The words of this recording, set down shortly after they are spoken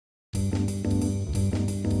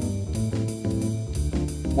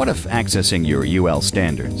What if accessing your UL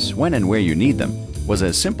standards, when and where you need them, was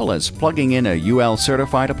as simple as plugging in a UL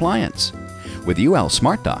certified appliance? With UL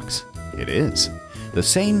Smart Docks, it is. The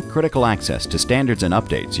same critical access to standards and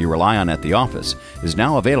updates you rely on at the office is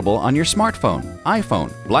now available on your smartphone,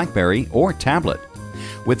 iPhone, BlackBerry, or tablet.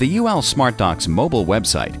 With the UL Smart Docks mobile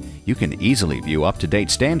website, you can easily view up-to-date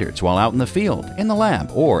standards while out in the field, in the lab,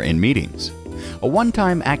 or in meetings. A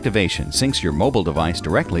one-time activation syncs your mobile device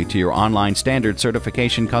directly to your online standard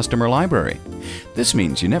certification customer library. This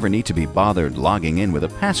means you never need to be bothered logging in with a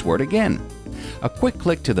password again. A quick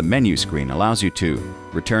click to the menu screen allows you to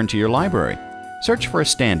return to your library, search for a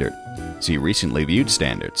standard, see recently viewed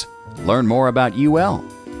standards, learn more about UL,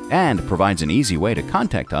 and provides an easy way to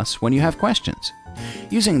contact us when you have questions.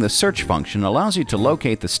 Using the search function allows you to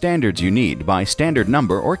locate the standards you need by standard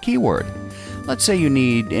number or keyword. Let's say you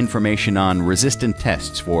need information on resistant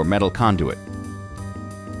tests for metal conduit.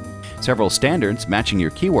 Several standards matching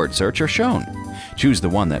your keyword search are shown. Choose the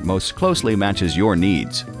one that most closely matches your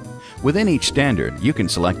needs. Within each standard, you can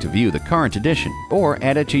select to view the current edition or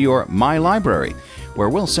add it to your My Library, where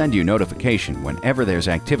we'll send you notification whenever there's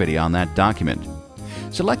activity on that document.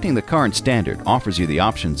 Selecting the current standard offers you the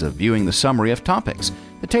options of viewing the summary of topics,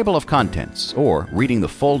 the table of contents, or reading the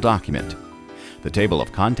full document. The table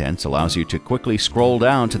of contents allows you to quickly scroll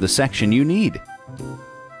down to the section you need.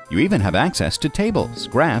 You even have access to tables,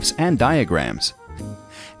 graphs, and diagrams.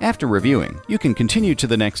 After reviewing, you can continue to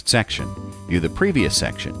the next section, view the previous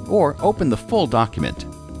section, or open the full document.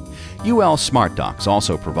 UL Smart Docks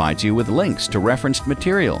also provides you with links to referenced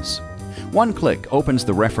materials. One click opens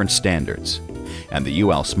the reference standards. And the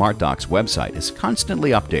UL Smart Docks website is constantly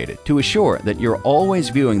updated to assure that you're always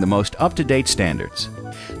viewing the most up-to-date standards.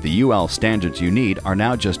 The UL standards you need are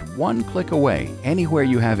now just one click away anywhere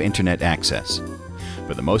you have internet access.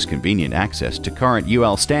 For the most convenient access to current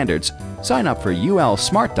UL standards, sign up for UL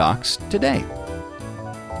Smart Docks today.